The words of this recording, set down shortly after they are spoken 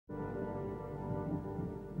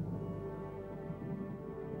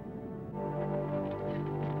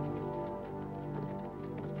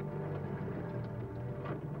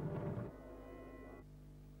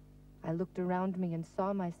I looked around me and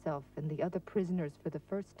saw myself and the other prisoners for the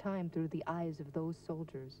first time through the eyes of those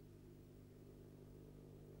soldiers.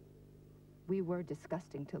 We were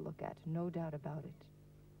disgusting to look at, no doubt about it.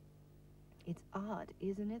 It's odd,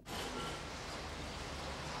 isn't it?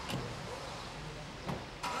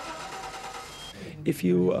 If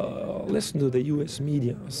you listen to the U.S.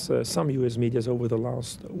 media, some U.S. media over the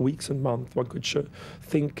last weeks and months, one could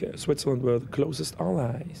think Switzerland were the closest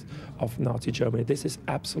allies of Nazi Germany. This is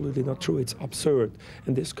absolutely not true. It's absurd.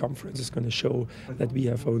 And this conference is going to show that we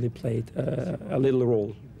have only played a little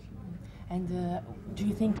role. And do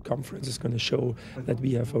you think... Conference is going to show that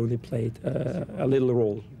we have only played a little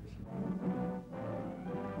role.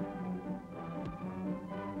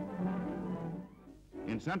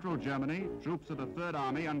 In central Germany, troops of the Third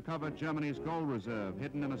Army uncovered Germany's gold reserve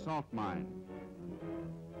hidden in a salt mine.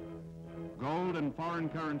 Gold and foreign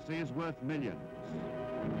currencies worth millions.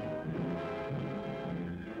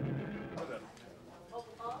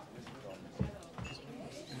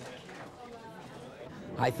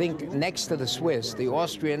 I think next to the Swiss, the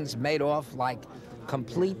Austrians made off like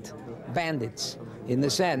complete bandits in the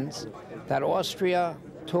sense that Austria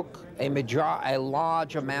took a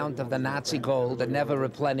large amount of the Nazi gold and never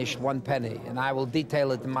replenished one penny, and I will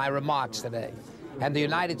detail it in my remarks today. And the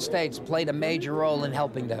United States played a major role in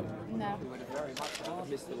helping them. No.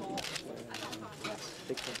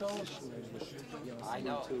 I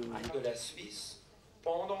know. De la Suisse,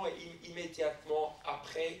 pendant et immédiatement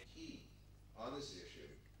après. On this issue,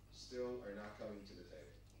 still are not coming to the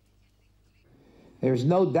table. There's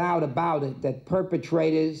no doubt about it that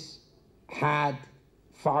perpetrators had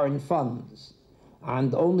foreign funds,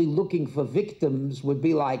 and only looking for victims would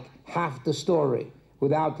be like half the story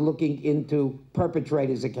without looking into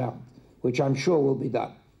perpetrators' account, which I'm sure will be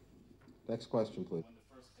done. Next question, please. When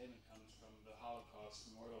the first payment comes from the Holocaust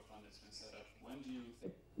Memorial Fund has been set up, when do you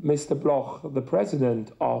think... Mr. Bloch, the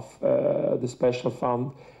president of the special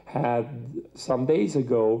fund, had some days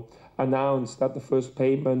ago announced that the first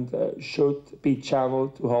payment should be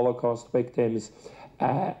channeled to Holocaust victims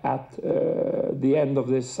at the end of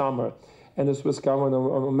this summer. And the Swiss government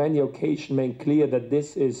on many occasions made clear that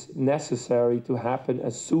this is necessary to happen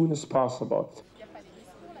as soon as possible.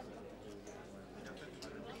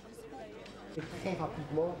 Très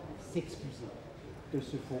rapidement s'excuser de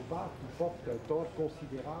ce faux pas qui porte un tort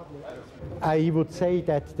considérable. I would say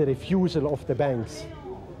that the refusal of the banks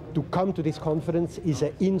to come to this conference is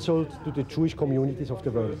an insult to the Jewish communities of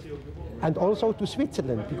the world, and also to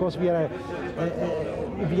Switzerland, because we are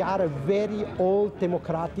a very old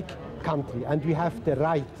democratic country, and we have the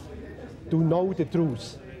right to know the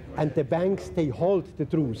truth. And the banks, they hold the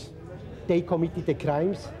truth. They committed the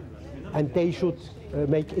crimes, and they should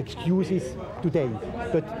make excuses today,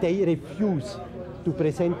 but they refuse to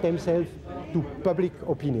present themselves to public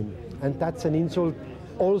opinion, and that's an insult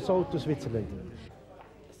also to Switzerland.